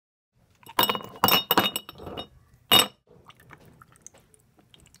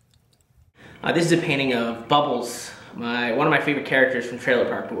This is a painting of Bubbles, one of my favorite characters from Trailer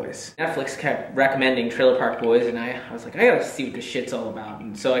Park Boys. Netflix kept recommending Trailer Park Boys, and I was like, I gotta see what this shit's all about.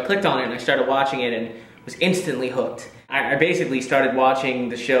 And so I clicked on it and I started watching it and was instantly hooked. I basically started watching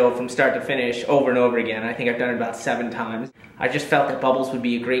the show from start to finish over and over again. I think I've done it about 7 times. I just felt that Bubbles would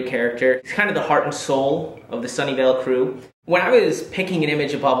be a great character. He's kind of the heart and soul of the Sunnyvale crew. When I was picking an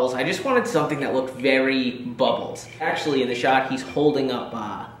image of Bubbles, I just wanted something that looked very Bubbles. Actually, in the shot, he's holding up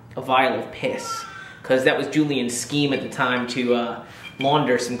a vial of piss, because that was Julian's scheme at the time to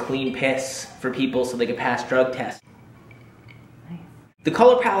launder some clean piss for people so they could pass drug tests. The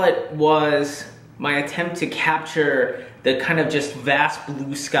color palette was my attempt to capture the kind of just vast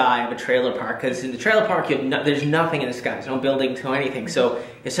blue sky of a trailer park, because in the trailer park there's nothing in the sky, there's no buildings, no anything, so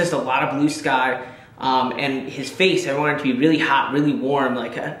it's just a lot of blue sky. And his face, I wanted it to be really hot, really warm.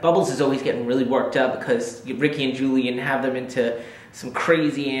 Like Bubbles is always getting really worked up because Ricky and Julian have them into some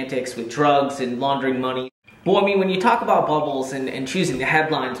crazy antics with drugs and laundering money. Well, I mean, when you talk about Bubbles and choosing the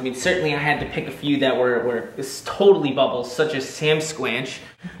headlines, I mean, certainly I had to pick a few that were totally Bubbles, such as Sam Squanch,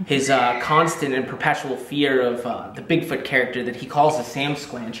 his constant and perpetual fear of the Bigfoot character that he calls the Sam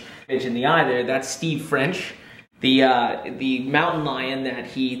Squanch. In the eye there, that's Steve French, the mountain lion that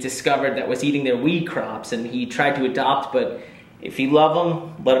he discovered that was eating their weed crops, and he tried to adopt, but if you love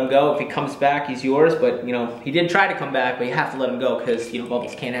him, let him go. If he comes back, he's yours. But, you know, he did try to come back, but you have to let him go because, you know,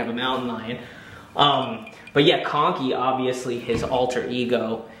 Bubbles can't have a mountain lion. But yeah, Conky, obviously his alter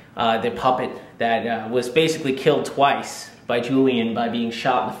ego, the puppet that was basically killed twice by Julian by being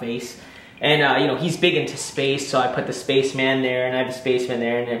shot in the face. And, you know, he's big into space, so I put the spaceman there, and I have a spaceman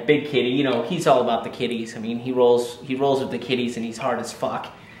there, and a big kitty. You know, he's all about the kitties. I mean, he rolls with the kitties, and he's hard as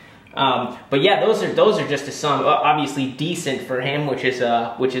fuck. But yeah, those are just a song. Obviously decent for him, which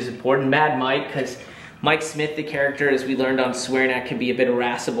is important. Mad Mike, because Mike Smith, the character, as we learned on SwearNet, can be a bit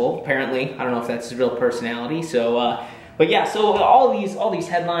irascible. Apparently, I don't know if that's his real personality. So, but yeah, so all these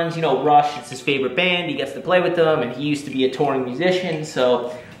headlines. You know, Rush, it's his favorite band. He gets to play with them, and he used to be a touring musician.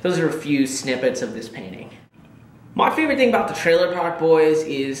 So those are a few snippets of this painting. My favorite thing about the Trailer Park Boys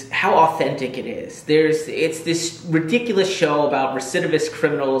is how authentic it is. It's this ridiculous show about recidivist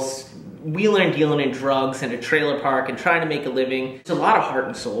criminals wheeling and dealing in drugs in a trailer park and trying to make a living. There's a lot of heart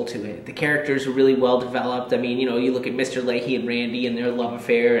and soul to it. The characters are really well developed. I mean, you know, you look at Mr. Leahy and Randy and their love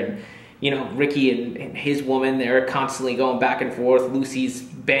affair, and, you know, Ricky and his woman, they're constantly going back and forth. Lucy's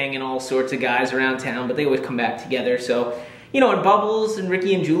banging all sorts of guys around town, but they always come back together. So, you know, and Bubbles and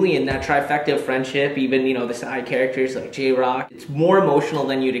Ricky and Julian, that trifecta of friendship, even, you know, the side characters like J-Rock, it's more emotional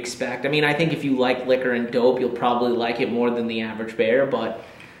than you'd expect. I mean, I think if you like liquor and dope, you'll probably like it more than the average bear, but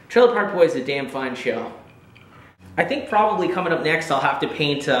Trailer Park Boys is a damn fine show. I think probably coming up next, I'll have to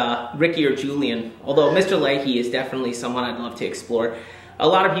paint Ricky or Julian, although Mr. Leahy is definitely someone I'd love to explore. A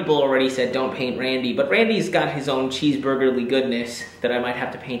lot of people already said don't paint Randy, but Randy's got his own cheeseburgerly goodness that I might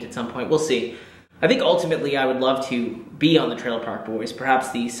have to paint at some point. We'll see. I think ultimately I would love to be on the Trailer Park Boys.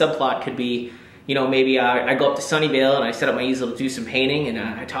 Perhaps the subplot could be, you know, maybe I go up to Sunnyvale and I set up my easel to do some painting, and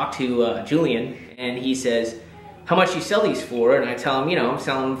I talk to Julian, and he says, how much do you sell these for? And I tell him, you know, I'm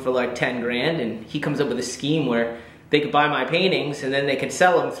selling them for like 10 grand, and he comes up with a scheme where they could buy my paintings and then they could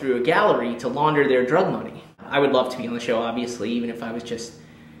sell them through a gallery to launder their drug money. I would love to be on the show, obviously, even if I was just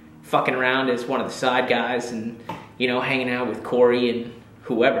fucking around as one of the side guys and, you know, hanging out with Corey and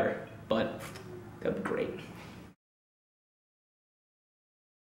whoever, but that'd be great.